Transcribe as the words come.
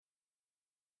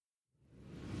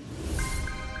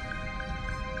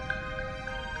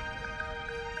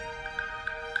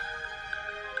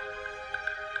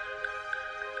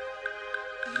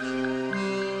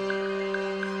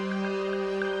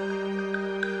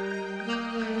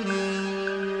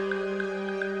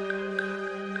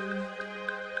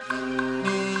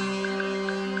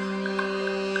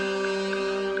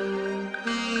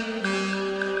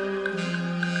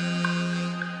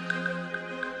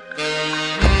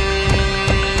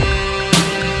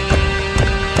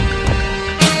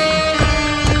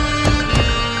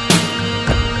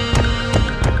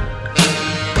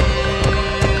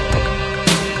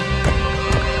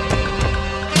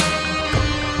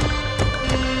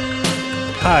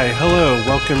Hi, hello,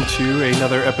 welcome to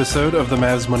another episode of the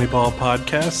Mavs Moneyball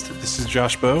podcast. This is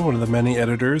Josh Bowe, one of the many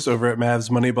editors over at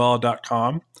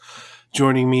MavsMoneyball.com.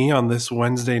 Joining me on this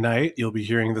Wednesday night, you'll be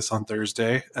hearing this on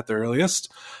Thursday at the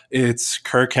earliest, it's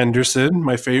Kirk Henderson,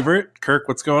 my favorite. Kirk,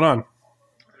 what's going on?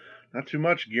 Not too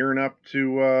much. Gearing up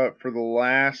to for the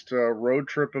last road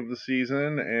trip of the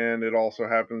season, and it also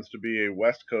happens to be a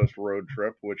West Coast road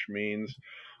trip, which means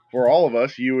for all of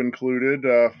us, you included,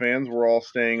 fans, we're all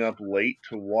staying up late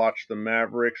to watch the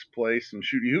Mavericks play some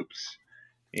shooty hoops.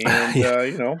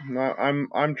 And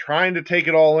I'm trying to take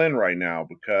it all in right now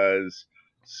because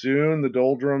soon the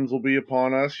doldrums will be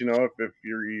upon us. You know, if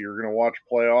you're going to watch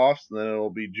playoffs, then it'll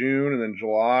be June and then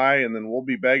July, and then we'll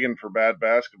be begging for bad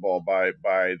basketball by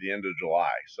the end of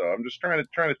July. So I'm just trying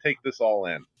to take this all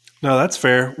in. No, that's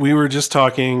fair. We were just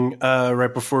talking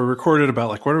right before we recorded about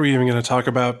like what are we even going to talk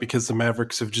about, because the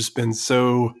Mavericks have just been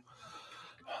so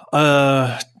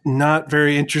not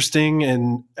very interesting,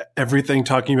 and everything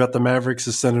talking about the Mavericks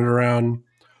is centered around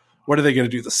what are they going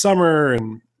to do this summer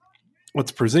and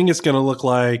what's Porzingis going to look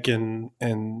like, and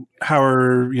how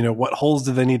are, what holes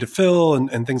do they need to fill,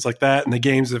 and things like that. And the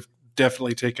games have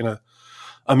definitely taken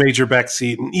a major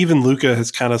backseat, and even Luka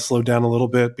has kind of slowed down a little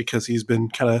bit because he's been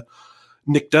kind of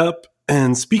nicked up.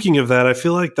 And speaking of that, I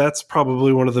feel like that's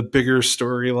probably one of the bigger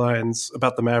storylines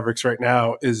about the Mavericks right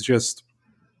now is just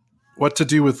what to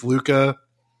do with Luka.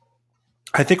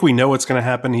 I think we know what's going to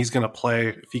happen. He's going to play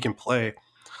if he can play.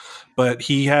 But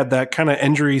he had that kind of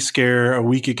injury scare a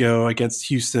week ago against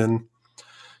Houston.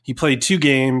 He played 2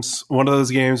 games. One of those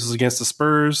games was against the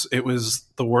Spurs. It was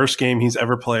the worst game he's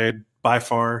ever played by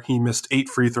far. He missed 8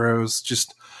 free throws.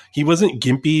 He wasn't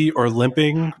gimpy or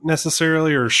limping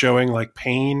necessarily or showing like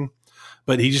pain,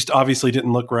 but he just obviously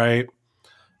didn't look right.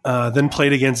 Then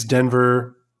played against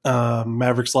Denver.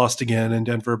 Mavericks lost again in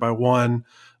Denver by 1.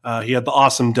 He had the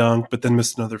awesome dunk, but then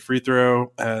missed another free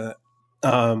throw.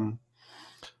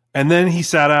 And then he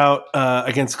sat out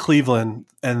against Cleveland,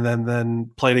 and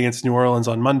then played against New Orleans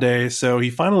on Monday. So he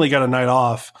finally got a night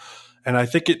off. And I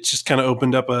think it just kind of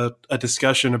opened up a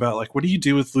discussion about like, what do you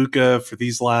do with Luka for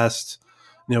these last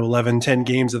 11, 10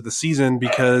 games of the season,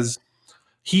 because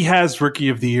he has Rookie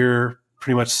of the Year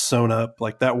pretty much sewn up.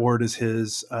 Like that award is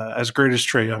his. As great as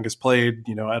Trae Young has played,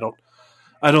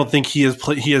 I don't think he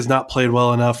has not played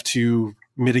well enough to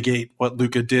mitigate what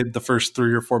Luka did the first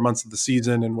 3 or 4 months of the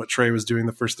season and what Trae was doing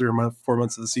the first 3 or 4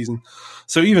 months of the season.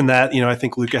 So even that, I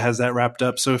think Luka has that wrapped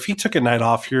up. So if he took a night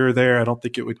off here or there, I don't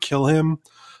think it would kill him.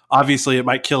 Obviously, it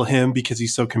might kill him because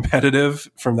he's so competitive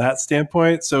from that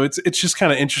standpoint. So it's just kind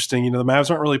of interesting. The Mavs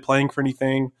aren't really playing for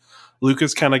anything.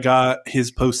 Luka's kind of got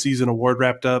his postseason award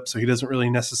wrapped up, so he doesn't really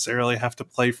necessarily have to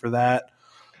play for that.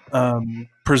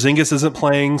 Porzingis isn't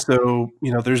playing, so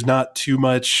there's not too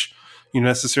much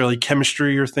necessarily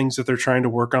chemistry or things that they're trying to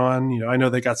work on. I know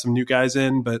they got some new guys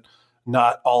in, but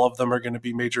not all of them are going to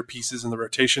be major pieces in the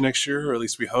rotation next year, or at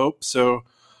least we hope. So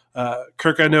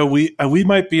Kirk, I know we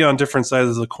might be on different sides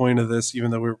of the coin of this,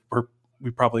 even though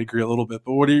we probably agree a little bit.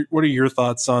 But what are your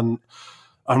thoughts on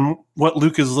what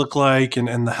Luka's look like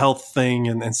and the health thing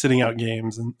and sitting out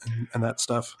games and that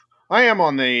stuff? I am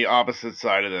on the opposite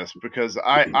side of this because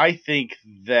I think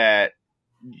that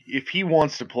if he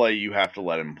wants to play, you have to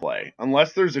let him play.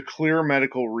 Unless there's a clear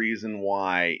medical reason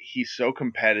why he's so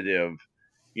competitive.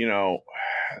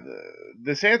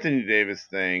 This Anthony Davis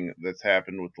thing that's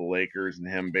happened with the Lakers and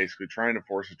him basically trying to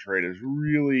force a trade has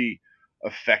really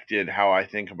affected how I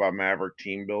think about Maverick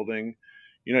team building.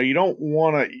 You don't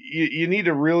want to, you need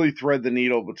to really thread the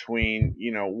needle between,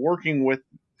 working with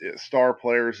star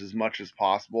players as much as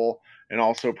possible and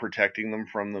also protecting them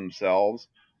from themselves.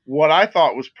 What I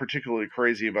thought was particularly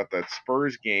crazy about that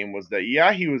Spurs game was that,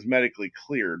 yeah, he was medically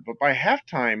cleared, but by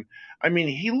halftime, I mean,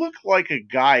 he looked like a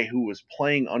guy who was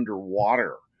playing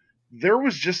underwater. There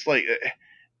was just like,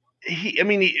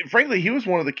 frankly, he was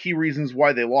one of the key reasons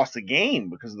why they lost the game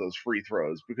because of those free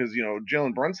throws, because,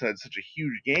 Jalen Brunson had such a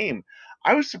huge game.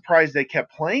 I was surprised they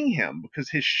kept playing him because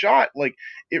his shot, like,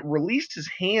 it released his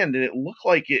hand and it looked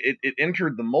like it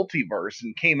entered the multiverse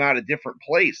and came out a different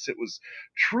place. It was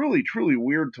truly, truly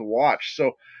weird to watch.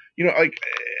 So,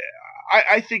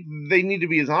 I think they need to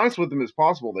be as honest with him as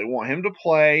possible. They want him to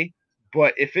play,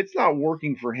 but if it's not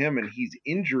working for him and he's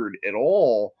injured at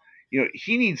all,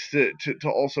 he needs to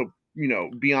also,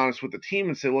 be honest with the team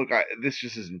and say, look, this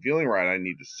just isn't feeling right. I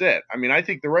need to sit. I mean, I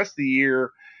think the rest of the year,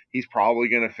 he's probably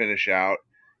going to finish out.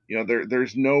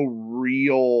 There's no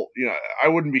real, I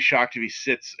wouldn't be shocked if he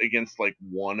sits against like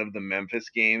one of the Memphis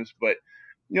games, but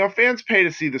fans pay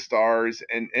to see the stars,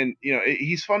 and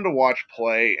he's fun to watch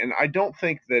play. And I don't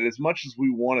think that as much as we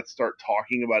want to start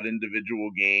talking about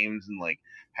individual games and like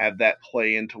have that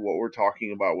play into what we're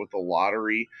talking about with the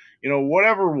lottery,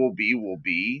 whatever will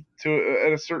be to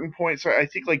at a certain point. So I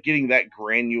think like getting that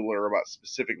granular about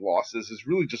specific losses is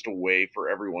really just a way for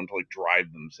everyone to like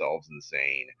drive themselves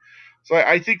insane. So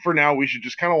I think for now we should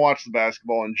just kind of watch the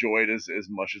basketball, enjoy it as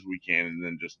much as we can, and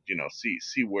then just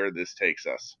see where this takes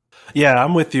us. Yeah,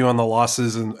 I'm with you on the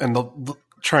losses and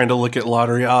trying to look at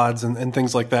lottery odds and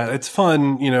things like that. It's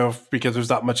fun, because there's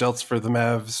not much else for the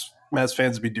Mavs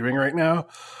fans to be doing right now.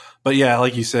 But yeah,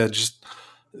 like you said, just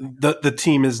the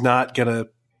team is not gonna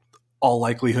all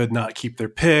likelihood not keep their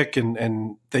pick,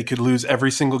 and they could lose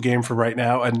every single game from right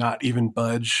now and not even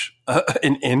budge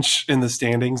an inch in the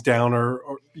standings down or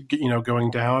going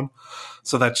down.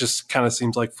 So that just kind of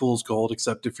seems like fool's gold,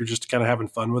 except if you're just kind of having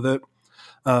fun with it.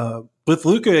 With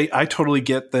Luka, I totally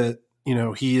get that.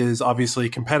 He is obviously a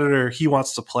competitor. He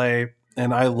wants to play,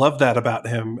 and I love that about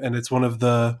him. And it's one of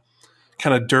the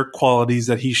kind of Dirk qualities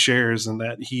that he shares, and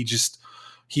that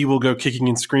he will go kicking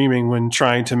and screaming when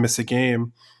trying to miss a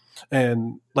game.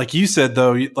 And like you said,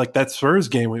 though, like that Spurs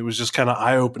game, it was just kind of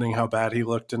eye opening how bad he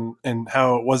looked and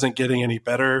how it wasn't getting any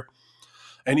better.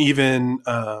 And even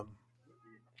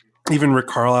Rick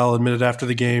Carlisle admitted after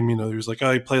the game, he was like,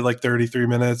 "Oh, he played like 33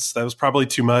 minutes. That was probably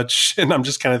too much." And I'm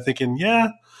just kind of thinking, yeah,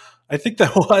 I think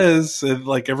that was,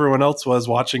 like everyone else was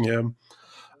watching him.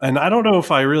 And I don't know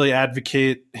if I really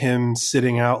advocate him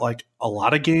sitting out like a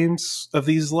lot of games of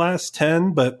these last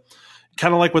 10, but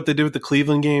kind of like what they did with the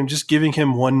Cleveland game, just giving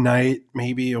him one night,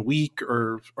 maybe a week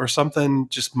or something,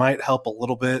 just might help a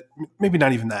little bit. Maybe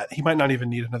not even that. He might not even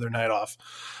need another night off.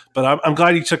 But I'm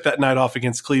glad he took that night off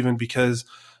against Cleveland, because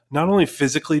not only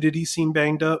physically did he seem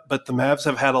banged up, but the Mavs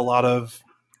have had a lot of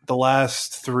the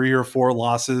last 3 or 4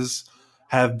 losses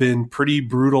have been pretty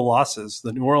brutal losses.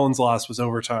 The New Orleans loss was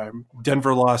overtime.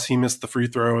 Denver loss, he missed the free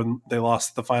throw and they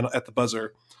lost the final at the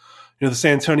buzzer. The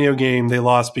San Antonio game, they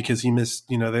lost because he missed,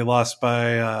 they lost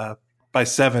by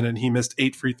 7 and he missed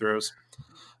 8 free throws.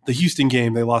 The Houston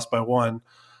game, they lost by 1.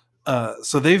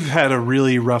 So they've had a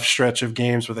really rough stretch of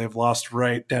games where they've lost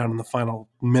right down in the final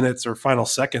minutes or final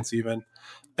seconds even.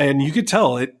 And you could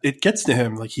tell it gets to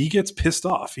him. Like, he gets pissed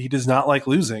off. He does not like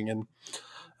losing. And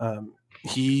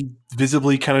he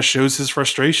visibly kind of shows his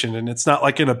frustration. And it's not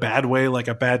like in a bad way, like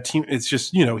a bad team. It's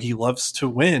just, he loves to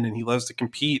win and he loves to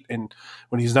compete. And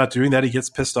when he's not doing that, he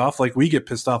gets pissed off like we get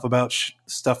pissed off about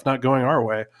stuff not going our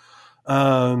way.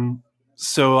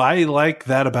 So I like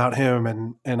that about him,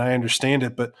 and I understand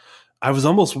it. But I was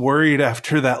almost worried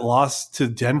after that loss to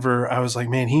Denver. I was like,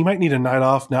 man, he might need a night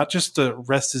off, not just to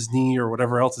rest his knee or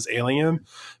whatever else is ailing him,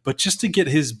 but just to get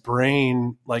his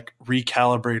brain like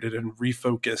recalibrated and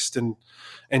refocused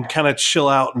and kind of chill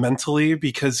out mentally,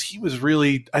 because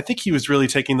I think he was really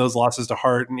taking those losses to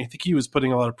heart, and I think he was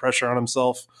putting a lot of pressure on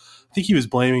himself. I think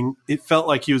it felt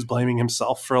like he was blaming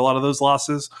himself for a lot of those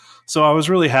losses. So I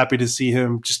was really happy to see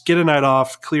him just get a night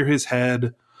off, clear his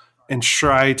head, and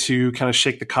try to kind of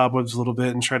shake the cobwebs a little bit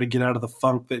and try to get out of the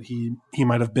funk that he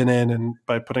might have been in, and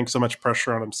by putting so much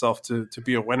pressure on himself to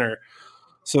be a winner.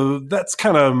 So that's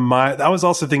kind of I was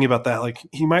also thinking about that. Like,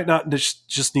 he might not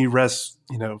just need rest,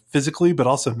 physically, but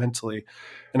also mentally.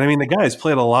 And I mean, the guy's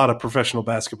played a lot of professional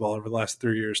basketball over the last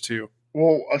 3 years too.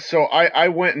 Well, so I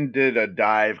went and did a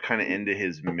dive kind of into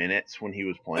his minutes when he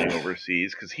was playing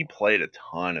overseas, because he played a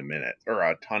ton of minutes or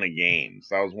a ton of games.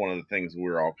 That was one of the things we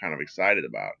were all kind of excited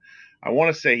about. I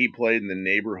want to say he played in the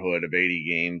neighborhood of 80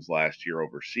 games last year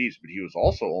overseas, but he was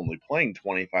also only playing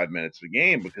 25 minutes a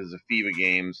game because the FIBA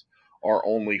games are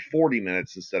only 40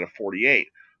 minutes instead of 48.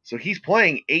 So he's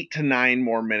playing 8 to 9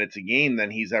 more minutes a game than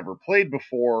he's ever played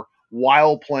before,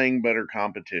 while playing better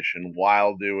competition,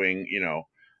 while doing,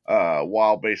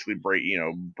 while basically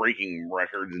breaking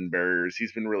records and barriers.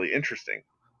 He's been really interesting.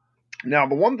 Now,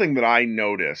 the one thing that I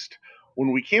noticed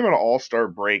when we came out of All-Star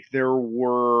break, there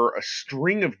were a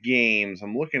string of games.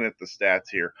 I'm looking at the stats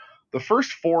here. The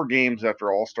first 4 games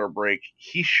after All-Star break,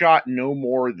 he shot no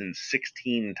more than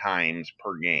 16 times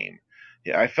per game.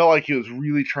 Yeah, I felt like he was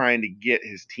really trying to get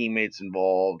his teammates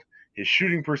involved. His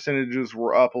shooting percentages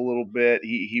were up a little bit.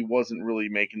 He wasn't really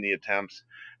making the attempts.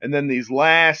 And then these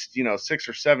last, 6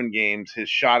 or 7 games, his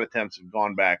shot attempts have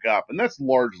gone back up. And that's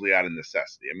largely out of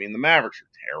necessity. I mean, the Mavericks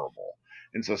are terrible.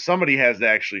 And so somebody has to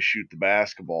actually shoot the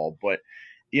basketball. But,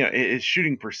 his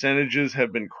shooting percentages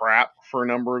have been crap for a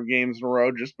number of games in a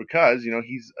row, just because,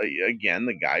 he's, again,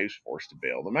 the guy who's forced to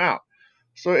bail them out.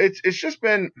 So it's just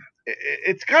been,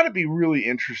 it's got to be really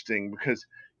interesting, because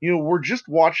we're just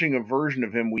watching a version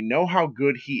of him. We know how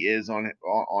good he is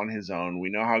on his own. We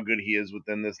know how good he is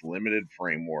within this limited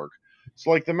framework. So,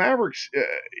 like, the Mavericks,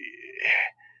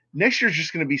 next year's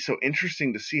just going to be so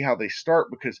interesting to see how they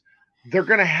start, because they're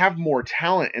going to have more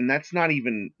talent, and that's not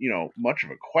even, much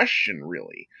of a question,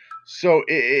 really. So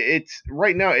it's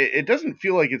right now, it doesn't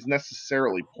feel like it's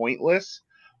necessarily pointless.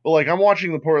 But, like, I'm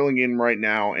watching the Portland game right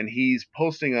now, and he's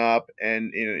posting up,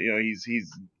 and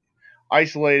he's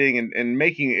isolating and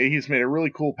he's made a really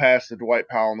cool pass to Dwight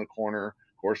Powell in the corner.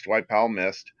 Of course, Dwight Powell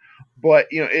missed. But,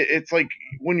 it's like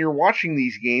when you're watching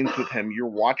these games with him, you're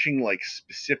watching, like,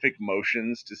 specific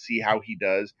motions to see how he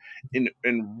does in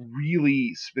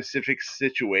really specific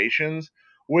situations,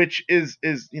 which is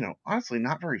honestly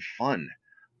not very fun,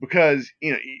 because,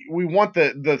 we want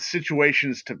the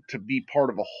situations to be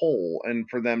part of a whole and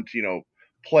for them to,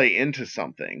 play into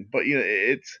something. But,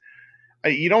 it's,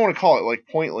 you don't want to call it, like,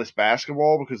 pointless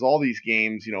basketball, because all these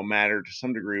games, matter to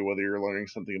some degree, whether you're learning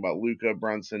something about Luka,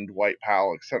 Brunson, Dwight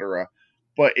Powell, etc.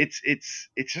 But it's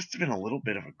just been a little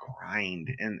bit of a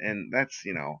grind, and that's,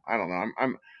 I don't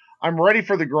know. I'm ready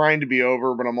for the grind to be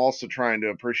over, but I'm also trying to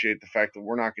appreciate the fact that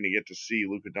we're not going to get to see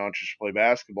Luka Doncic play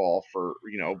basketball for,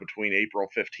 between April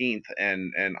 15th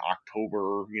and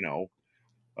October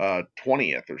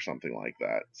 20th or something like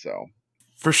that. So.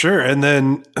 For sure. And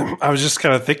then I was just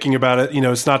kind of thinking about it.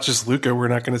 It's not just Luka we're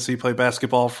not going to see play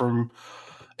basketball from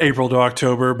April to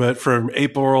October, but from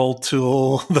April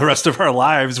till the rest of our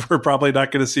lives, we're probably not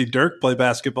going to see Dirk play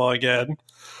basketball again.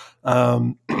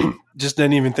 Just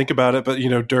didn't even think about it. But,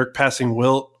 Dirk passing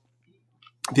Wilt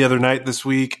the other night this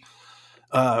week,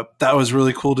 that was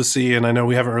really cool to see. And I know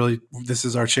we haven't really, this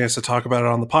is our chance to talk about it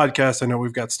on the podcast. I know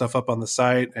we've got stuff up on the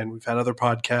site, and we've had other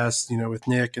podcasts, with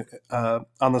Nick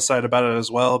on the site about it as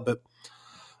well. But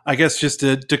I guess just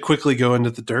to quickly go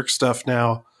into the Dirk stuff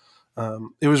now,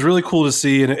 it was really cool to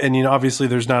see. And obviously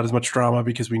there's not as much drama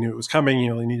because we knew it was coming. He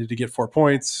needed to get 4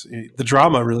 points. The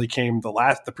drama really came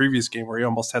the previous game, where he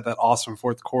almost had that awesome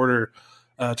fourth quarter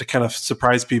to kind of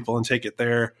surprise people and take it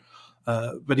there.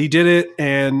 But he did it.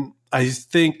 And I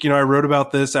think, I wrote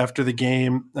about this after the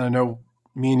game. I know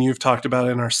me and you have talked about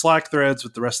it in our Slack threads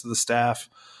with the rest of the staff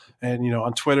and,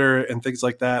 on Twitter and things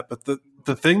like that. But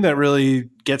the thing that really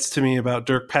gets to me about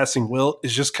Dirk passing Wilt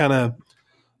is just kind of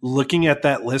looking at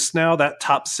that list now, that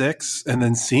top 6, and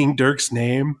then seeing Dirk's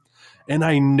name. And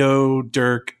I know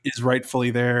Dirk is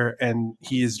rightfully there, and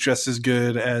he is just as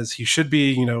good as he should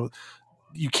be.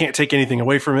 You can't take anything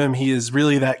away from him. He is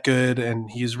really that good, and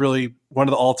he is really one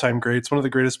of the all-time greats, one of the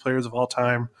greatest players of all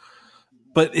time.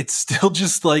 But it's still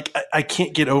just like, I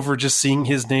can't get over just seeing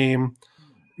his name,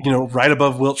 right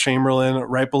above Wilt Chamberlain,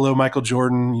 right below Michael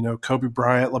Jordan, Kobe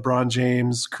Bryant, LeBron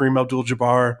James, Kareem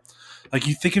Abdul-Jabbar. Like,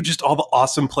 you think of just all the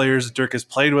awesome players that Dirk has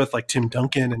played with, like Tim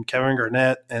Duncan and Kevin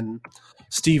Garnett and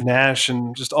Steve Nash,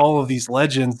 and just all of these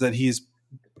legends that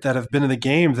have been in the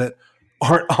game that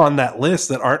aren't on that list,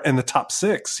 that aren't in the top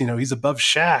 6. He's above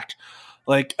Shaq.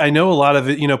 Like, I know a lot of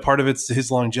it, part of it's his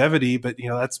longevity, but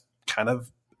that's kind of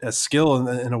a skill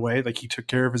in a way. Like, he took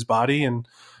care of his body, and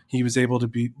he was able to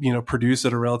be, produce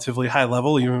at a relatively high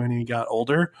level even when he got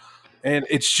older. And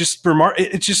it's just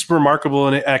remarkable.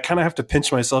 And I kind of have to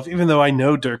pinch myself, even though I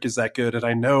know Dirk is that good and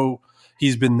I know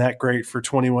he's been that great for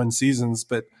 21 seasons.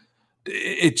 But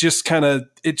it just kind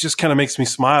of makes me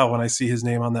smile when I see his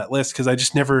name on that list, because I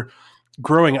just never,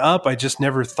 growing up, I just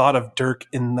never thought of Dirk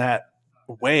in that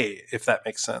way, if that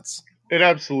makes sense. It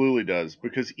absolutely does,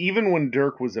 because even when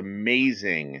Dirk was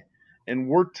amazing, and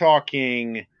we're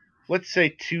talking, let's say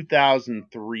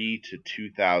 2003 to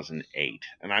 2008,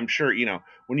 and I'm sure,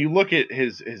 when you look at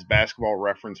his basketball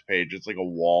reference page, it's like a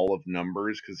wall of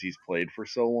numbers because he's played for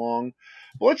so long.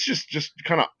 But let's just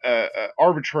kind of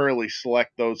arbitrarily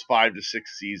select those 5 to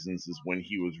 6 seasons as when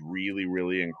he was really,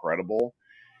 really incredible.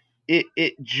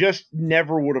 It just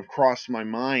never would have crossed my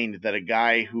mind that a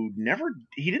guy who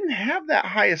he didn't have that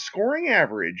high a scoring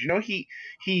average.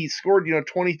 He scored,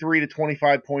 23 to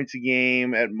 25 points a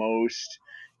game at most.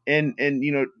 And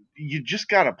you just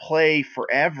got to play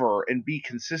forever and be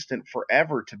consistent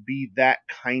forever to be that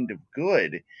kind of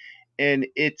good. And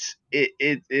it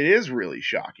is really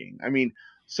shocking. I mean,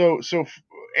 so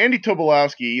Andy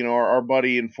Tobolowsky, our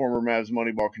buddy and former Mavs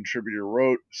Moneyball contributor,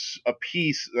 wrote a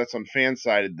piece that's on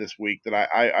Fansided this week that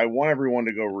I want everyone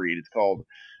to go read. It's called,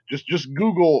 just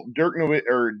Google Dirk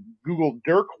or Google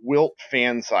Dirk Wilt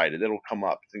Fansided. It'll come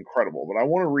up. It's incredible. But I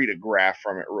want to read a graph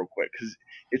from it real quick because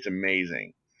it's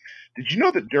amazing. Did you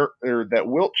know that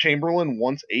Wilt Chamberlain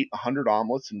once ate 100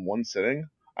 omelets in one sitting?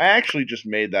 I actually just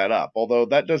made that up, although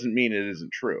that doesn't mean it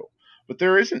isn't true. But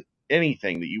there isn't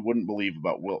anything that you wouldn't believe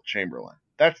about Wilt Chamberlain.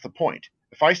 That's the point.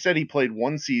 If I said he played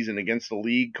one season against a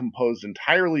league composed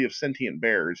entirely of sentient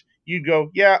bears, you'd go,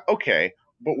 yeah, okay,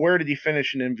 but where did he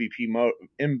finish in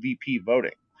MVP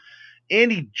voting?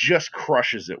 And he just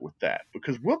crushes it with that,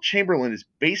 because Wilt Chamberlain is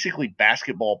basically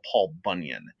basketball Paul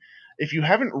Bunyan. If you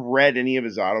haven't read any of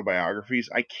his autobiographies,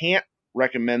 I can't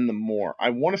recommend them more.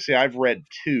 I want to say I've read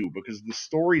 2 because the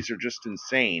stories are just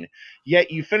insane.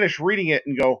 Yet you finish reading it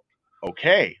and go,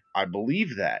 okay, I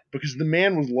believe that, because the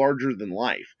man was larger than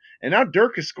life. And now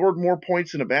Dirk has scored more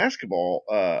points in a basketball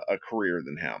a career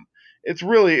than him. It's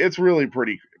really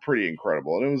pretty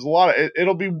incredible. And it was a lot of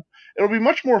it'll be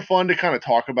much more fun to kind of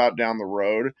talk about down the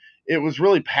road. It was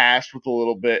really passed with a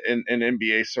little bit in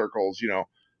NBA circles.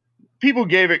 People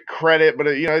gave it credit, but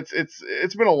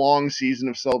it's been a long season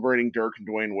of celebrating Dirk and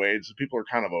Dwayne Wade, so people are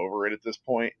kind of over it at this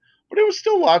point. But it was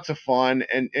still lots of fun,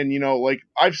 and like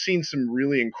I've seen some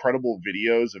really incredible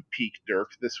videos of peak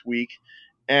Dirk this week,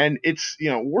 and it's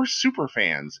we're super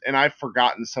fans, and I've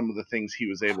forgotten some of the things he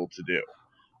was able to do.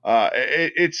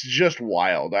 It's just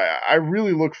wild. I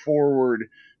really look forward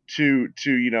to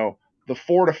the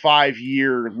 4 to 5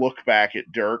 year look back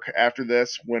at Dirk after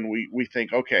this, when we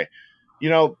think, okay,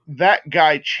 that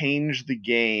guy changed the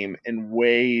game in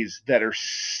ways that are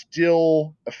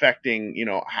still affecting,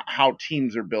 how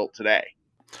teams are built today.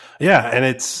 Yeah, and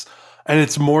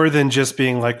it's more than just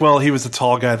being like, well, he was a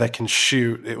tall guy that can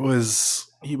shoot.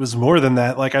 He was more than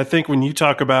that. Like, I think when you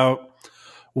talk about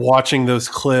watching those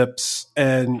clips,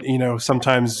 and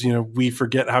sometimes we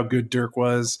forget how good Dirk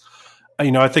was.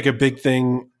 I think a big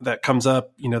thing that comes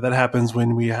up, that happens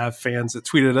when we have fans that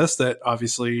tweet at us that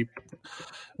obviously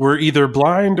were either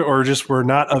blind or just were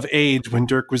not of age when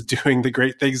Dirk was doing the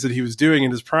great things that he was doing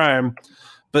in his prime.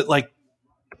 But like,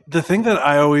 the thing that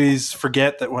I always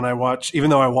forget, that when I watch, even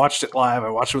though I watched it live,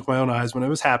 I watched it with my own eyes when it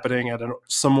was happening at a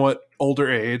somewhat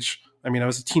older age. I mean, I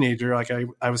was a teenager, like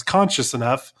I was conscious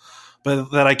enough,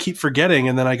 but that I keep forgetting.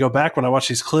 And then I go back when I watch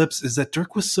these clips, is that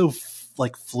Dirk was so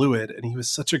fluid, and he was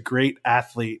such a great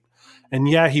athlete. And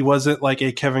yeah, he wasn't like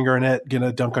a Kevin Garnett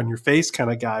gonna dunk on your face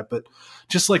kind of guy, but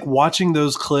just like watching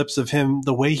those clips of him,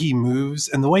 the way he moves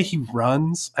and the way he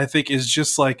runs, I think is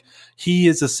just like, he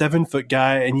is a 7-foot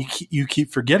guy, and you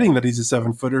keep forgetting that he's a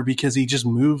 7-footer because he just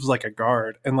moves like a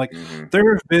guard. And like,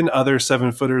 there have been other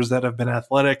 7-footers that have been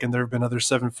athletic, and there have been other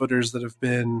 7-footers that have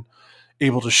been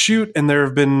able to shoot, and there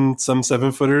have been some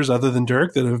 7-footers other than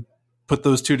Dirk that have put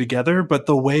those two together. But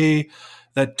the way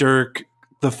that Dirk,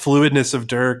 the fluidness of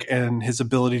Dirk and his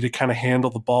ability to kind of handle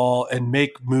the ball and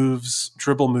make moves,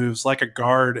 dribble moves like a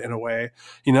guard in a way,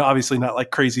 obviously not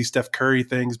like crazy Steph Curry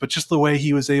things, but just the way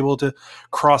he was able to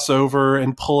cross over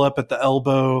and pull up at the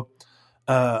elbow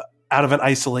out of an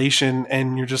isolation.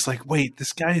 And you're just like, wait,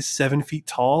 this guy is 7 feet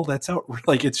tall. That's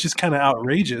like, it's just kind of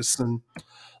outrageous. And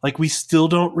like, we still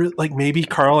don't like, maybe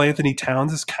Karl Anthony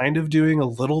Towns is kind of doing a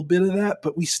little bit of that,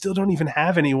 but we still don't even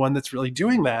have anyone that's really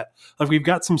doing that. Like, we've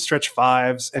got some stretch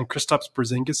fives, and Kristaps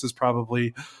Porzingis is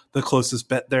probably the closest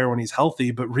bet there when he's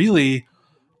healthy. But really,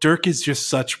 Dirk is just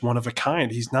such one of a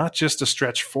kind. He's not just a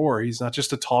stretch 4. He's not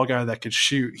just a tall guy that could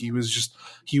shoot. He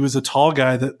was a tall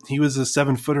guy he was a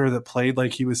 7-footer that played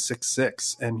like he was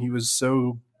 6'6", and he was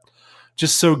so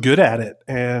good at it.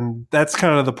 And that's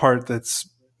kind of the part that's,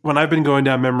 when I've been going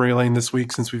down memory lane this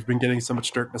week, since we've been getting so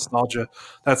much Dirk nostalgia,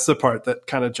 that's the part that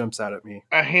kind of jumps out at me.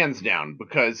 Hands down,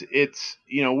 because it's,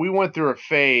 we went through a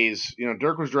phase,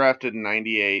 Dirk was drafted in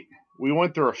 98. We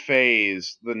went through a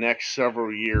phase the next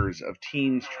several years of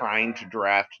teams trying to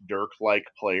draft Dirk-like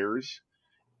players.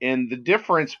 And the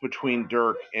difference between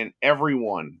Dirk and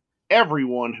everyone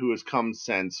who has come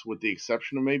since, with the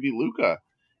exception of maybe Luka,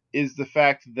 is the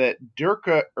fact that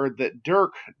Dirko,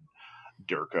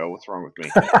 what's wrong with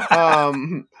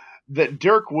me? That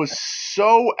Dirk was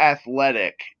so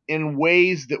athletic in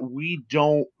ways that we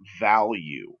don't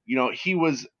value. He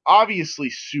was obviously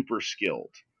super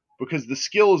skilled, because the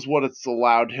skill is what it's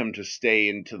allowed him to stay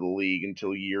into the league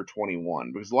until year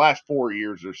 21. Because the last 4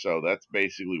 years or so, that's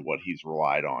basically what he's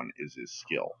relied on, is his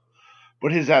skill.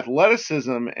 But his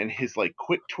athleticism and his like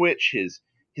quick twitch,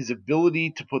 his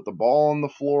ability to put the ball on the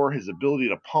floor, his ability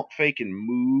to pump fake and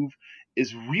move,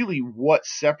 is really what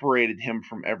separated him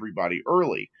from everybody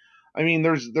early. I mean,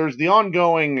 there's the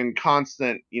ongoing and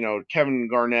constant, Kevin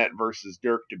Garnett versus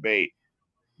Dirk debate.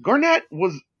 Garnett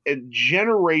was a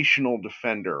generational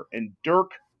defender, and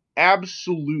Dirk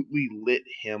absolutely lit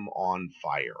him on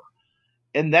fire.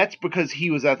 And that's because he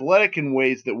was athletic in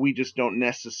ways that we just don't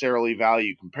necessarily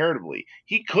value comparatively.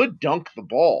 He could dunk the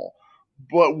ball,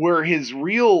 but where his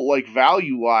real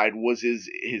value lied was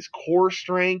his core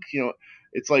strength.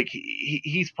 It's like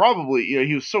he's probably,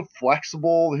 he was so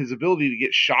flexible, his ability to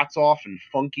get shots off in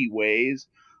funky ways.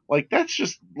 Like that's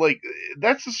just like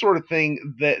that's the sort of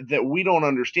thing that we don't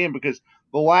understand, because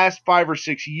the last 5 or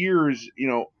 6 years,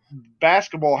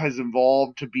 basketball has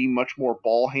evolved to be much more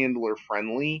ball handler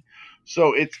friendly.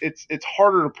 So it's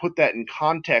harder to put that in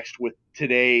context with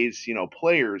today's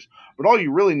players. But all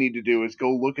you really need to do is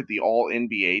go look at the all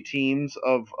NBA teams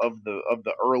of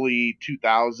the early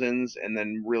 2000s, and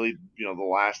then really the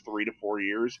last 3 to 4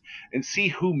 years, and see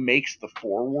who makes the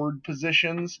forward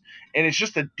positions. And it's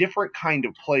just a different kind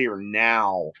of player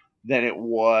now than it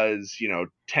was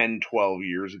 10, 12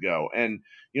 years ago. And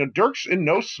Dirk's in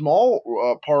no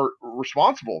small part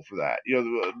responsible for that.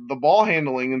 The ball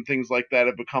handling and things like that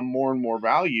have become more and more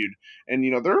valued. And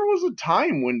there was a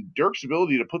time when Dirk's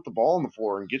ability to put the ball on the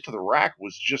floor and get to the rack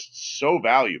was just so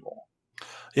valuable.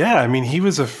 Yeah, I mean, he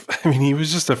was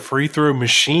just a free throw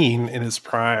machine in his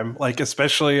prime. Like,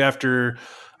 especially after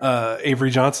Avery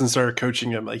Johnson started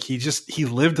coaching him. Like, he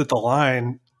lived at the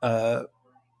line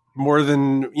more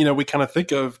than we kind of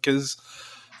think of, because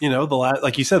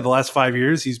like you said, the last 5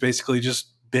 years he's basically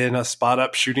just been a spot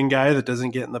up shooting guy that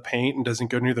doesn't get in the paint and doesn't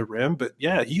go near the rim. But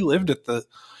yeah, he lived at the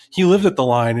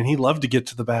line, and he loved to get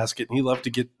to the basket, and he loved to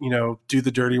get do the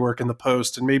dirty work in the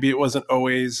post. And maybe it wasn't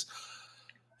always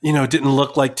didn't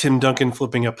look like Tim Duncan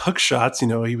flipping up hook shots.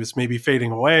 He was maybe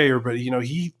fading away, but he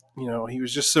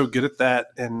was just so good at that,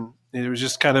 and it was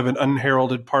just kind of an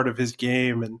unheralded part of his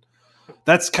game. And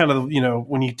that's kind of,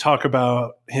 when you talk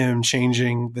about him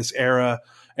changing this era,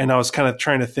 and I was kind of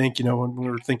trying to think, when we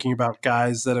were thinking about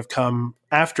guys that have come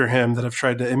after him that have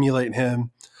tried to emulate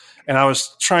him, and I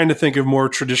was trying to think of more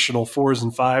traditional 4s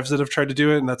and 5s that have tried to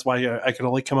do it, and that's why I could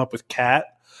only come up with Cat.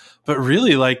 But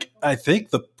really, like, I think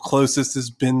the closest has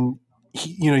been,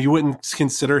 you wouldn't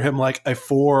consider him like a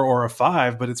 4 or a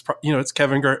 5, but it's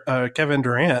Kevin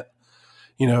Durant.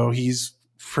 He's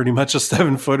pretty much a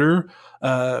 7-footer,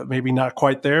 maybe not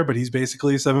quite there, but he's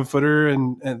basically a 7-footer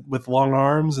and with long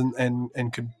arms and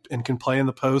can play in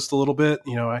the post a little bit.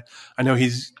 I know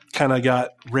he's kind of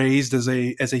got raised as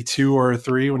a 2 or a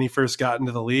 3 when he first got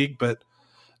into the league, but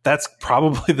that's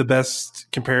probably the best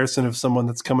comparison of someone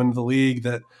that's come into the league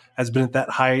that has been at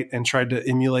that height and tried to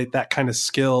emulate that kind of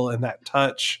skill and that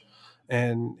touch.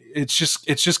 And it's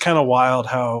just kind of wild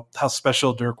how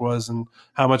special Dirk was and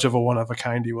how much of a one of a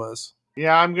kind he was.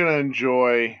 Yeah, I'm gonna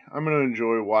enjoy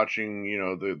watching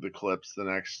the clips the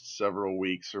next several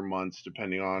weeks or months,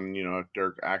 depending on if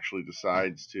Dirk actually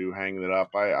decides to hang it up.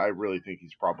 I really think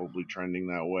he's probably trending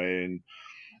that way, and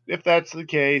if that's the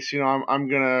case, I'm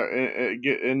gonna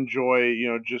enjoy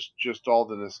just all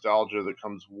the nostalgia that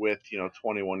comes with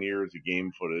 21 years of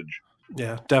game footage.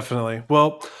 Yeah, definitely.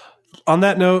 Well, on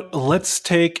that note, let's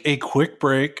take a quick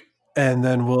break, and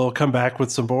then we'll come back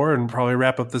with some more and probably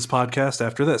wrap up this podcast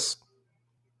after this.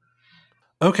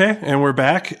 Okay, and we're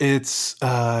back. It's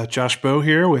Josh Bowe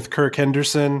here with Kirk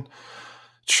Henderson,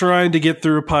 trying to get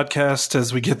through a podcast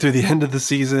as we get through the end of the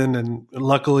season. And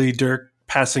luckily, Dirk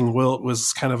passing Wilt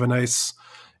was kind of a nice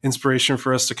inspiration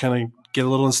for us to kind of get a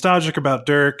little nostalgic about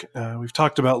Dirk. We've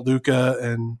talked about Luka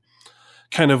and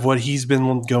kind of what he's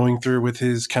been going through with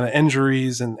his kind of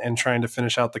injuries and trying to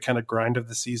finish out the kind of grind of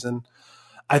the season.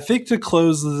 I think to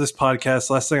close this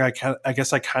podcast, last thing I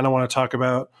guess I kind of want to talk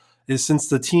about is, since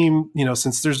the team,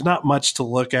 since there's not much to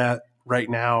look at right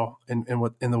now in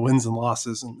the wins and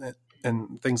losses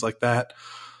and things like that,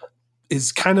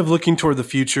 is kind of looking toward the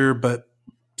future, but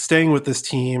staying with this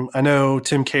team. I know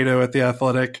Tim Cato at The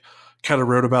Athletic kind of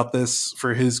wrote about this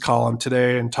for his column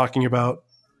today, and talking about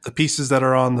the pieces that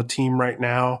are on the team right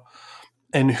now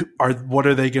and what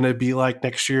are they going to be like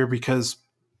next year, because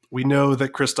we know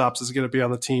that Kristaps is going to be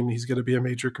on the team. He's going to be a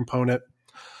major component.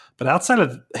 But outside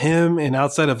of him and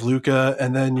outside of Luka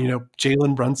and then,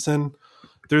 Jalen Brunson,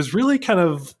 there's really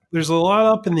there's a lot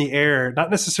up in the air,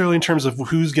 not necessarily in terms of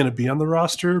who's going to be on the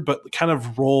roster, but kind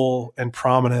of role and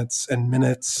prominence and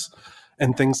minutes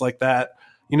and things like that.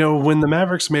 When the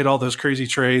Mavericks made all those crazy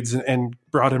trades and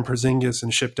brought in Porzingis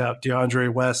and shipped out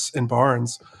DeAndre, West, and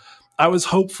Barnes, I was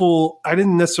hopeful. I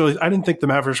didn't think the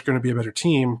Mavericks were going to be a better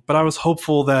team, but I was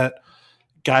hopeful that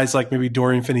guys like maybe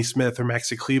Dorian Finney-Smith or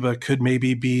Maxi Kleber could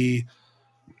maybe be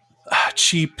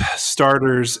cheap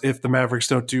starters if the Mavericks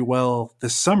don't do well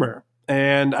this summer.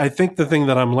 And I think the thing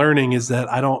that I'm learning is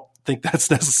that I don't think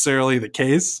that's necessarily the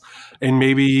case. And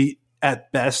maybe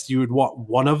at best you would want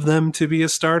one of them to be a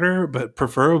starter, but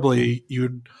preferably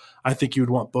I think you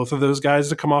would want both of those guys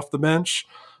to come off the bench.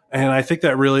 And I think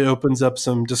that really opens up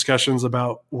some discussions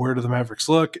about where do the Mavericks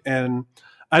look. And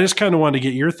I just kind of wanted to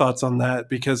get your thoughts on that,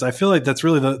 because I feel like that's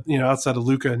really outside of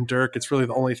Luka and Dirk, it's really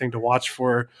the only thing to watch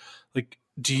for. Like,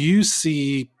 do you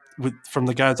see from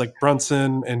the guys like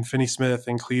Brunson and Finney-Smith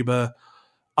and Kleber,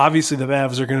 obviously the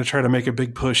Mavs are going to try to make a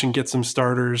big push and get some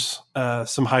starters,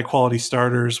 some high quality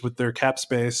starters with their cap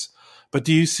space. But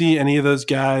do you see any of those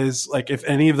guys, like if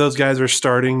any of those guys are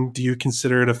starting, do you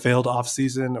consider it a failed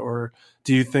offseason, or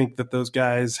do you think that those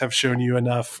guys have shown you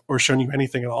enough or shown you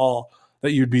anything at all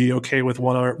that you'd be okay with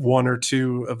one or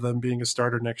two of them being a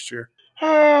starter next year?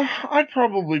 I'd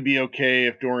probably be okay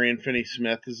if Dorian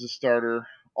Finney-Smith is a starter.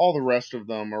 All the rest of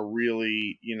them are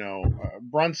really,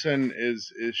 Brunson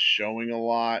is showing a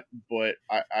lot, but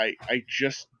I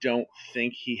just don't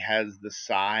think he has the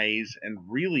size and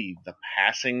really the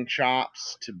passing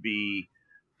chops to be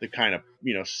the kind of,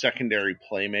 secondary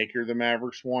playmaker the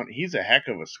Mavericks want. He's a heck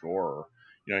of a scorer.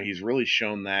 He's really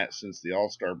shown that since the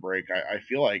All-Star break. I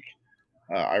feel like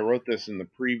I wrote this in the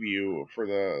preview for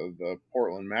the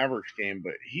Portland Mavericks game,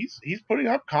 but he's putting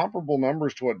up comparable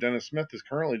numbers to what Dennis Smith is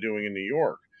currently doing in New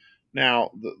York.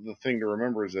 Now, the thing to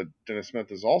remember is that Dennis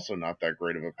Smith is also not that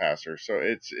great of a passer. So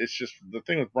it's just the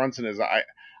thing with Brunson is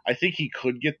I think he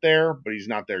could get there, but he's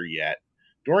not there yet.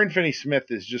 Dorian Finney-Smith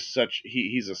is just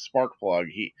he's a spark plug.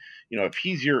 If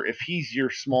he's your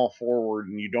small forward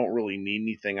and you don't really need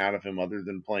anything out of him other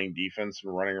than playing defense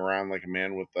and running around like a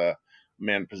man with a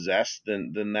man possessed,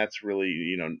 then that's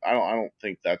really, I don't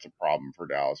think that's a problem for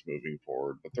Dallas moving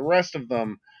forward. But the rest of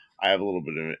them, I have a little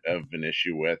bit of an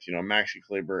issue with. Maxi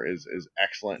Kleber is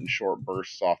excellent in short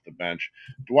bursts off the bench.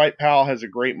 Dwight Powell has a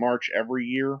great March every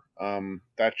year.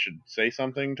 That should say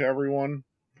something to everyone.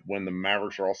 When the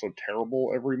Mavericks are also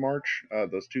terrible every March,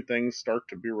 those two things start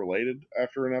to be related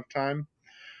after enough time.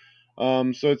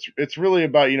 So it's really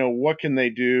about, what can they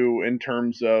do in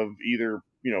terms of either,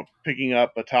 picking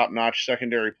up a top-notch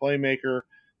secondary playmaker,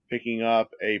 picking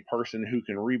up a person who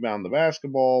can rebound the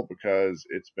basketball, because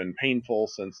it's been painful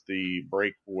since the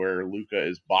break where Luka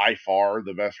is by far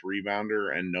the best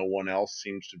rebounder and no one else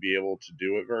seems to be able to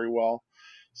do it very well.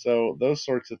 So those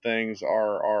sorts of things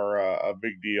are a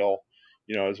big deal,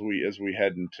 as we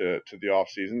head into the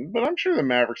offseason. But I'm sure the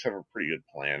Mavericks have a pretty good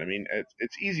plan. I mean,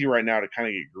 it's easy right now to kind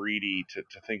of get greedy to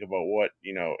think about what,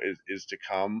 is to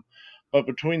come. But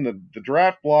between the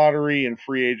draft lottery and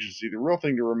free agency, the real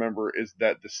thing to remember is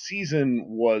that the season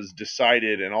was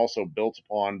decided and also built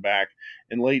upon back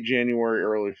in late January,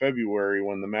 early February,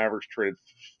 when the Mavericks traded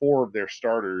 4 of their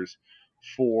starters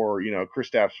for,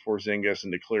 Kristaps Porzingis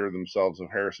and to clear themselves of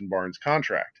Harrison Barnes'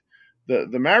 contract. The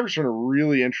Mavericks are in a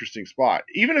really interesting spot.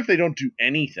 Even if they don't do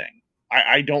anything,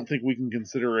 I don't think we can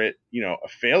consider it, a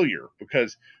failure,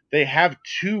 because they have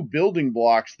 2 building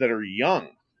blocks that are young.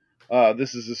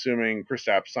 This is assuming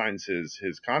Kristaps signs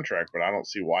his contract, but I don't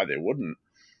see why they wouldn't,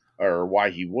 or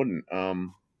why he wouldn't.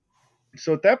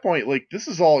 So at that point, like, this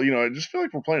is all, I just feel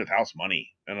like we're playing with house money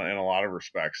in a lot of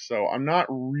respects. So I'm not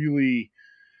really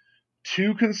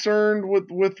too concerned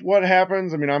with what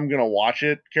happens. I mean, I'm going to watch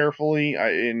it carefully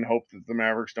in hope that the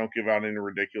Mavericks don't give out any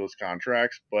ridiculous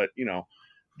contracts. But,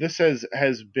 this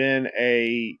has been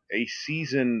a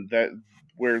season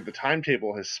where the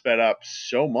timetable has sped up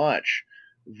so much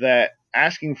that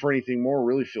asking for anything more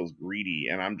really feels greedy,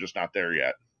 and I'm just not there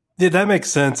yet. Yeah, that makes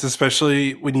sense,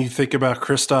 especially when you think about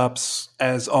Kristaps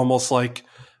as almost like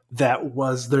that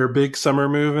was their big summer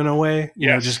move in a way,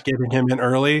 just getting him in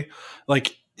early.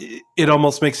 Like, it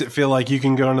almost makes it feel like you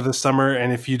can go into the summer,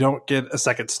 and if you don't get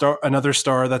another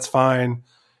star, that's fine.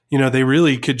 They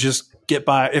really could just get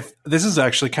by. If this is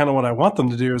actually kind of what I want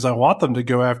them to do, is I want them to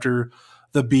go after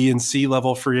the B and C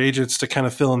level free agents to kind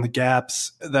of fill in the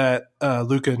gaps that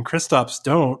Luka and Kristaps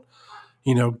don't.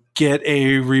 Get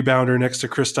a rebounder next to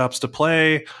Kristaps to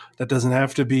play. That doesn't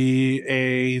have to be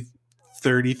a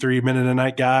 33-minute a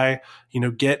night guy.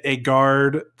 Get a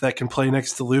guard that can play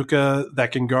next to Luka,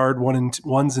 that can guard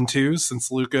ones and twos,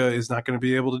 since Luka is not going to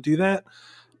be able to do that.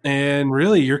 And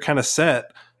really, you're kind of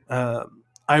set.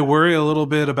 I worry a little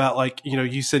bit about, like,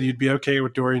 you said you'd be okay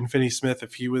with Dorian Finney-Smith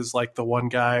if he was like the one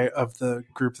guy of the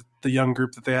group, the young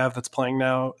group that they have that's playing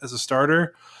now as a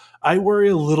starter. I worry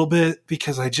a little bit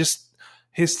because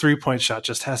his 3-point shot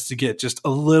just has to get just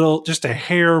a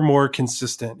hair more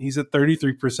consistent. He's at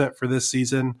 33% for this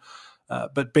season.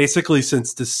 But basically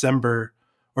since December,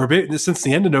 or since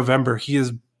the end of November, he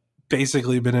has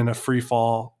basically been in a free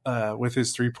fall with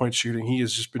his 3-point shooting. He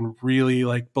has just been really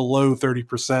like below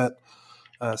 30%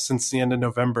 since the end of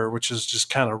November, which is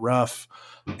just kind of rough.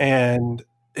 And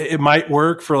it might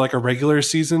work for like a regular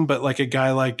season, but like a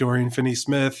guy like Dorian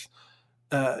Finney-Smith,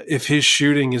 if his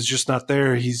shooting is just not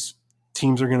there,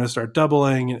 teams are going to start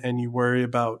doubling, and you worry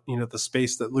about, the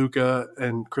space that Luka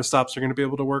and Kristaps are going to be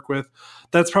able to work with.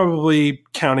 That's probably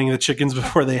counting the chickens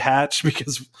before they hatch,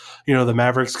 because, the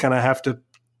Mavericks kind of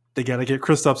they got to get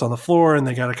Kristaps on the floor, and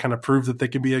they got to kind of prove that they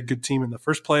can be a good team in the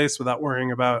first place without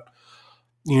worrying about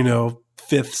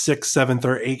fifth, sixth, seventh,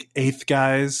 or eighth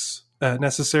guys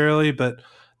necessarily, but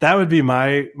that would be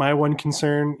my one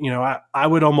concern. I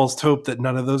would almost hope that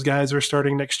none of those guys are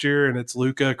starting next year, and it's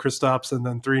Luka, Kristaps, and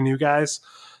then 3 new guys.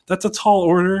 That's a tall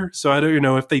order, so I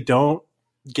don't if they don't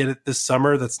get it this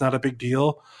summer, that's not a big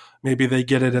deal. Maybe they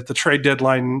get it at the trade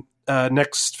deadline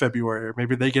next February, or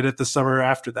maybe they get it the summer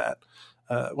after that.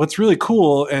 What's really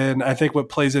cool, and I think what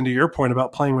plays into your point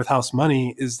about playing with house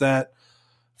money, is that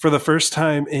for the first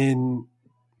time in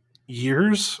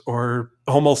years or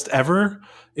almost ever,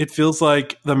 it feels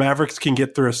like the Mavericks can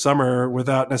get through a summer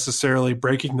without necessarily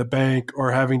breaking the bank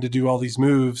or having to do all these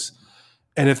moves.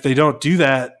 And if they don't do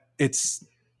that, it's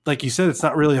like you said, it's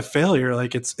not really a failure.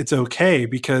 Like it's okay,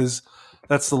 because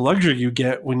that's the luxury you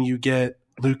get when you get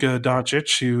Luka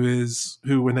Doncic,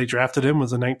 who when they drafted him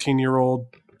was a 19-year-old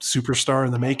superstar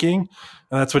in the making.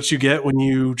 And that's what you get when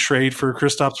you trade for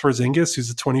Kristaps Porzingis,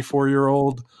 who's a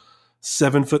 24-year-old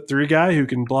 7'3" guy who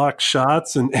can block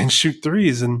shots and shoot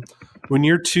threes. And when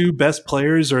your 2 best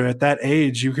players are at that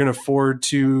age, you can afford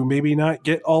to maybe not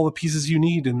get all the pieces you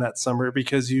need in that summer,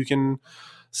 because you can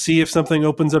see if something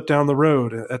opens up down the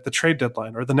road at the trade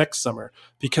deadline or the next summer.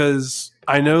 Because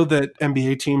I know that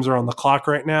NBA teams are on the clock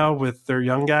right now with their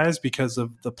young guys because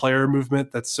of the player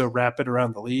movement that's so rapid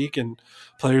around the league and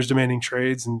players demanding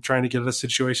trades and trying to get out of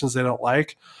situations they don't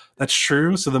like. That's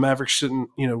true. So the Mavericks shouldn't,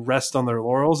 rest on their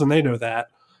laurels, and they know that.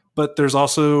 But there's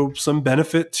also some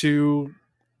benefit to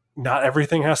not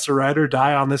everything has to ride or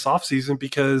die on this offseason,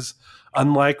 because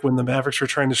unlike when the Mavericks were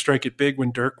trying to strike it big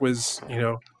when Dirk was,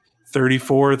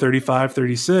 34, 35,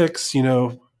 36,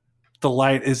 the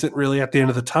light isn't really at the end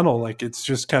of the tunnel. Like it's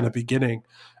just kind of beginning.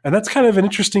 And that's kind of an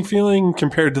interesting feeling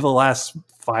compared to the last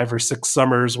 5 or 6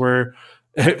 summers where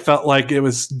it felt like it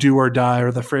was do or die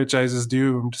or the franchise is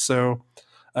doomed. So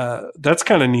that's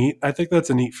kind of neat. I think that's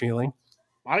a neat feeling.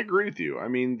 I agree with you. I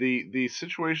mean, the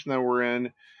situation that we're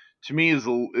in, to me, is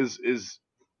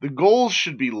the goals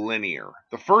should be linear.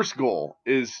 The first goal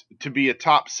is to be a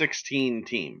top 16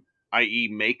 team, i.e.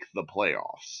 make the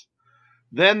playoffs.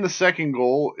 Then the second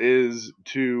goal is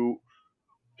to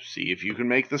see if you can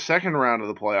make the second round of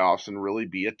the playoffs and really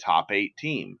be a top 8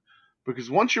 team.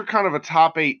 Because once you're kind of a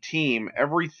top 8 team,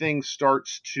 everything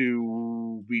starts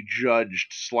to be judged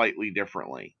slightly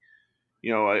differently.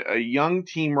 A young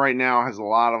team right now has a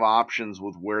lot of options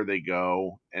with where they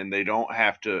go, and they don't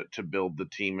have to build the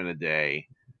team in a day.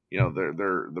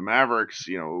 They're the Mavericks.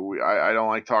 I don't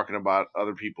like talking about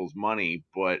other people's money,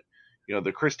 but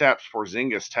the Kristaps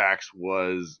Porzingis tax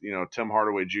was, Tim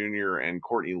Hardaway Jr. and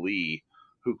Courtney Lee,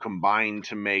 who combined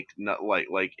to make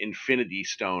like Infinity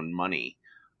Stone money.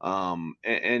 And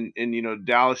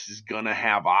Dallas is gonna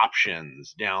have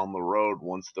options down the road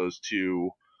once those two,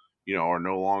 are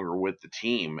no longer with the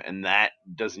team, and that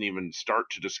doesn't even start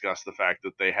to discuss the fact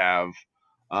that they have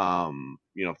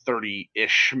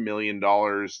 $30-ish million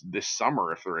this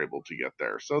summer if they're able to get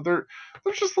there. So there's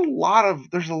just a lot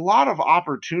of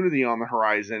opportunity on the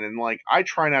horizon, and like I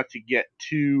try not to get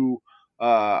too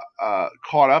caught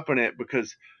up in it,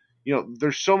 because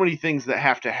there's so many things that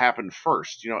have to happen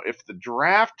first. If the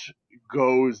draft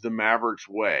goes the Mavericks'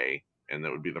 way, and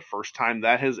that would be the first time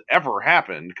that has ever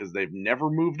happened because they've never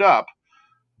moved up,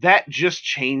 that just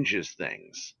changes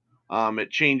things. It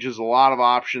changes a lot of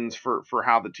options for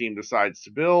how the team decides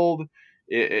to build.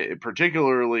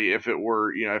 Particularly if it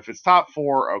were, if it's top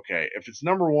 4, okay. If it's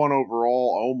number 1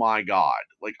 overall, oh my God.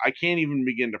 Like I can't even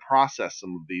begin to process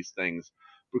some of these things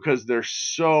because they're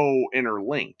so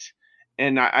interlinked.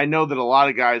 And I know that a lot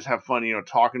of guys have fun,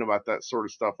 talking about that sort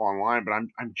of stuff online, but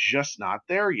I'm just not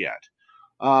there yet.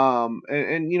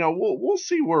 We'll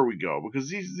see where we go, because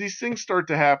these things start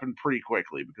to happen pretty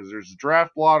quickly, because there's a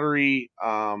draft lottery,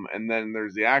 and then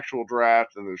there's the actual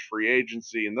draft, and there's free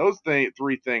agency, and those 3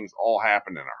 things all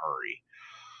happen in a hurry.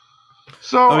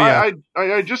 So I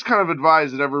just kind of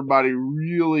advise that everybody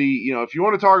really, if you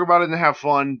want to talk about it and have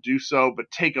fun, do so,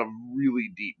 but take a really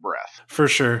deep breath. For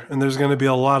sure. And there's going to be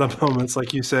a lot of moments,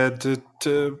 like you said,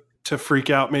 to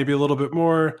freak out maybe a little bit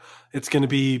more. It's going to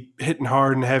be hitting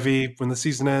hard and heavy when the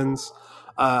season ends.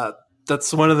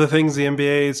 That's one of the things the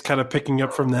NBA is kind of picking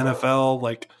up from the NFL.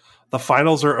 Like the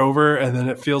finals are over, and then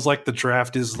it feels like the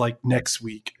draft is like next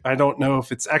week. I don't know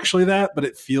if it's actually that, but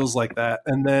it feels like that.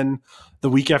 And then the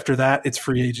week after that, it's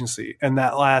free agency. And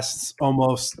that lasts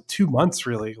almost 2 months,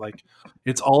 really. Like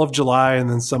it's all of July and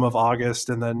then some of August.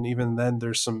 And then even then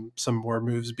there's some more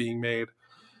moves being made.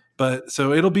 But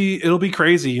so it'll be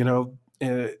crazy,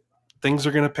 things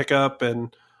are going to pick up,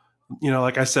 and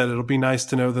like I said, it'll be nice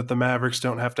to know that the Mavericks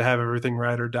don't have to have everything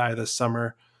ride or die this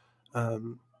summer.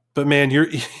 But man, you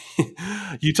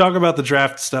talk about the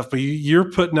draft stuff, but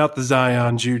you're putting out the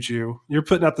Zion juju. You're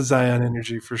putting out the Zion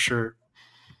energy for sure.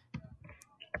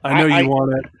 I know you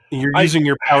want it. You're using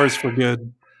your powers for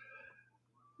good.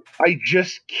 I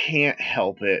just can't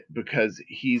help it because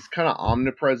he's kind of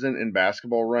omnipresent in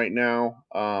basketball right now.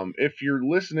 If you're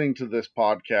listening to this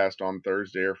podcast on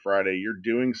Thursday or Friday, you're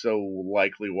doing so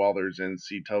likely while there's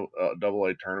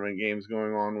NCAA tournament games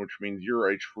going on, which means you're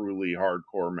a truly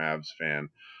hardcore Mavs fan.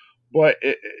 But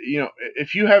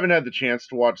if you haven't had the chance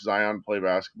to watch Zion play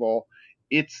basketball,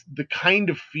 it's the kind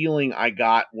of feeling I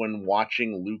got when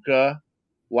watching Luka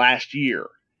last year,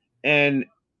 and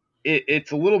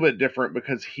it's a little bit different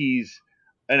because he's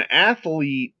an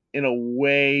athlete in a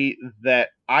way that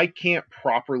I can't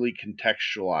properly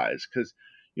contextualize. Because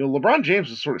LeBron James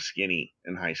was sort of skinny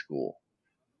in high school.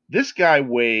 This guy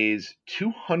weighs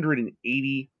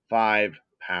 285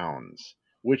 pounds.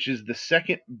 Which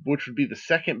would be the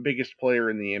second biggest player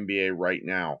in the NBA right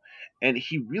now. And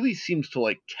he really seems to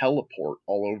like teleport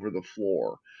all over the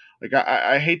floor. Like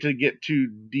I hate to get too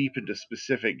deep into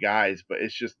specific guys, but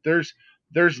it's just,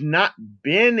 there's not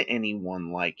been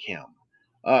anyone like him.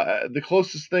 The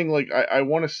closest thing, like I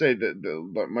want to say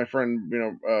that my friend,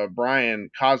 Brian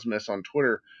Cosmos on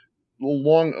Twitter,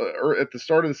 at the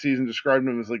start of the season described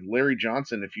him as like Larry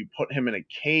Johnson if you put him in a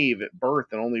cave at birth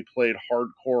and only played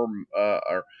hardcore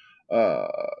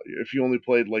if you only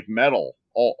played like metal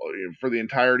for the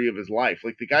entirety of his life.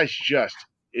 Like the guy's just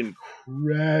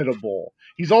incredible.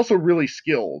 He's also really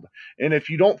skilled, and if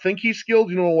you don't think he's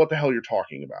skilled, you don't know what the hell you're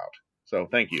talking about. So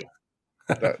thank you.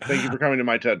 Thank you for coming to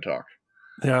my TED Talk.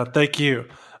 Yeah, thank you.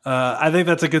 I think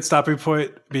that's a good stopping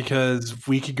point because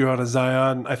we could go on a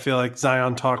Zion. I feel like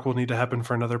Zion talk will need to happen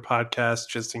for another podcast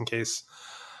just in case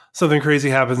something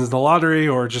crazy happens in the lottery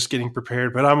or just getting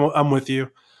prepared. But I'm with you.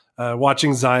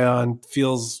 Watching Zion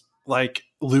feels like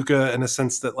Luka in a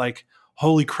sense that like,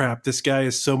 holy crap, this guy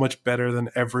is so much better than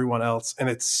everyone else. And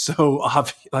it's so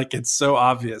obvious. Like it's so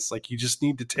obvious. Like you just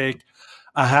need to take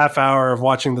a half hour of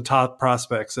watching the top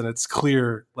prospects and it's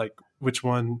clear like which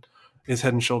one is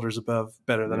head and shoulders above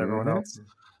better than everyone else.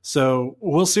 So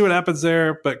we'll see what happens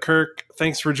there. But Kirk,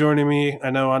 thanks for joining me.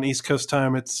 I know on East Coast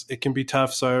time it can be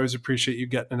tough, so I always appreciate you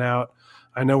getting it out.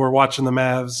 I know we're watching the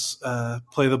Mavs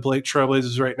play the Blake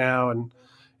Trailblazers right now, and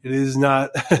it is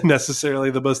not necessarily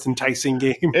the most enticing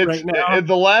game right now.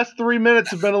 The last 3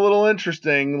 minutes have been a little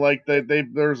interesting. Like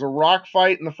there's a rock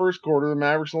fight in the first quarter. The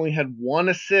Mavericks only had one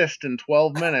assist in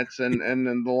 12 minutes, and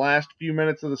in the last few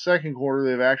minutes of the second quarter,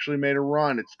 they've actually made a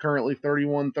run. It's currently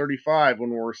 31-35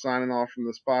 when we're signing off from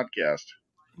this podcast.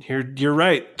 You're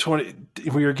right.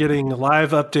 We are getting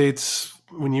live updates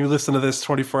when you listen to this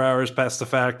 24 hours past the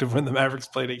fact of when the Mavericks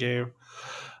played a game.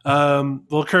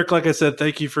 Well, Kirk, like I said,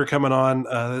 thank you for coming on.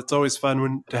 It's always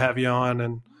fun to have you on,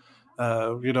 and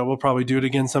we'll probably do it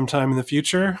again sometime in the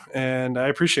future, and I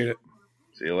appreciate it.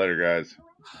 See you later, guys.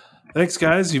 Thanks,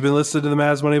 guys. You've been listening to the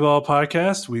Mavs Moneyball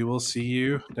podcast. We will see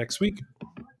you next week.